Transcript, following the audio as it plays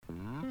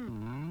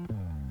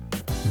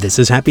This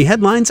is Happy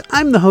Headlines.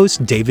 I'm the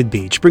host, David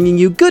Beach, bringing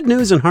you good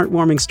news and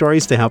heartwarming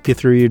stories to help you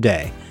through your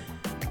day.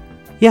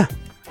 Yeah,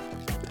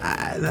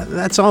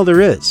 that's all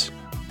there is.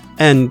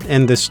 And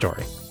this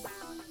story.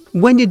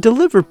 When you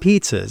deliver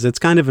pizzas, it's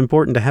kind of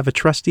important to have a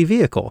trusty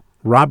vehicle.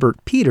 Robert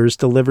Peters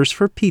delivers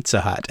for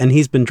Pizza Hut, and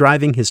he's been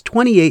driving his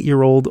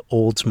 28-year-old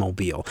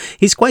Oldsmobile.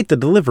 He's quite the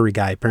delivery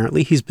guy,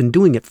 apparently. He's been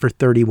doing it for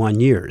 31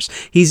 years.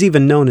 He's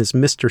even known as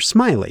Mr.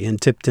 Smiley in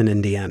Tipton,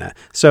 Indiana,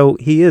 so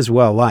he is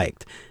well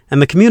liked.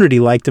 And the community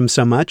liked him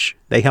so much,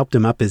 they helped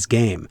him up his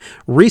game.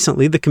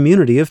 Recently, the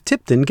community of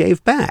Tipton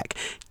gave back.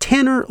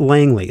 Tanner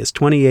Langley is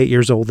 28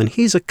 years old, and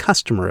he's a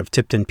customer of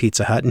Tipton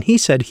Pizza Hut, and he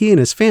said he and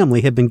his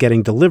family have been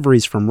getting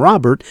deliveries from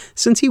Robert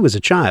since he was a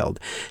child.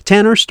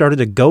 Tanner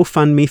started a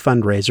GoFundMe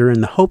fundraiser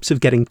in the hopes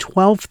of getting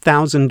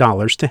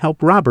 $12,000 to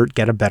help Robert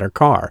get a better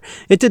car.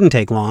 It didn't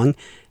take long,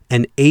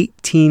 and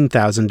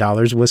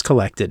 $18,000 was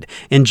collected.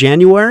 In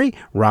January,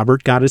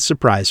 Robert got a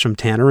surprise from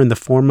Tanner in the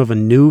form of a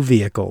new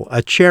vehicle,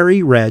 a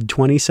cherry red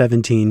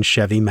 2017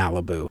 Chevy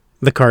Malibu.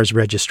 The car's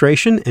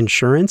registration,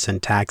 insurance,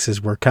 and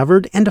taxes were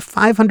covered, and a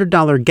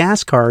 $500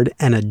 gas card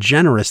and a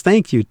generous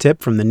thank you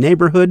tip from the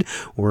neighborhood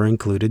were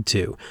included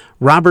too.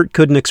 Robert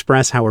couldn't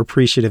express how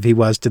appreciative he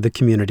was to the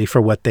community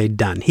for what they'd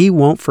done. He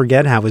won't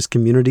forget how his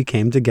community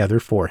came together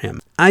for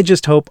him. I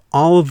just hope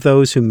all of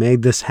those who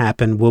made this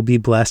happen will be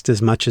blessed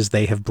as much as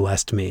they have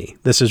blessed me.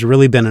 This has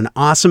really been an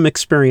awesome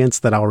experience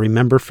that I'll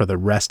remember for the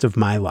rest of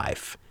my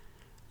life.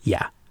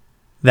 Yeah,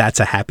 that's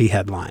a happy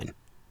headline,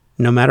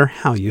 no matter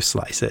how you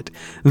slice it.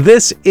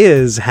 This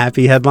is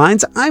Happy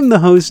Headlines. I'm the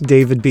host,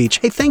 David Beach.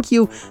 Hey, thank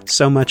you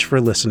so much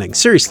for listening.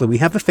 Seriously, we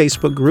have a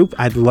Facebook group.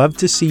 I'd love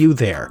to see you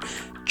there.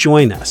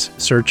 Join us.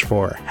 Search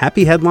for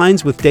Happy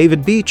Headlines with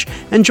David Beach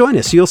and join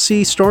us. You'll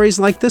see stories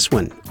like this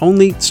one,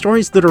 only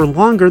stories that are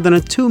longer than a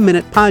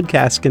 2-minute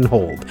podcast can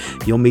hold.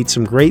 You'll meet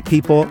some great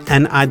people,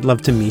 and I'd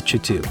love to meet you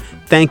too.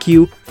 Thank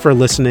you for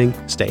listening.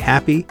 Stay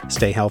happy,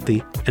 stay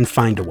healthy, and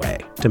find a way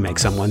to make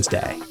someone's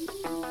day.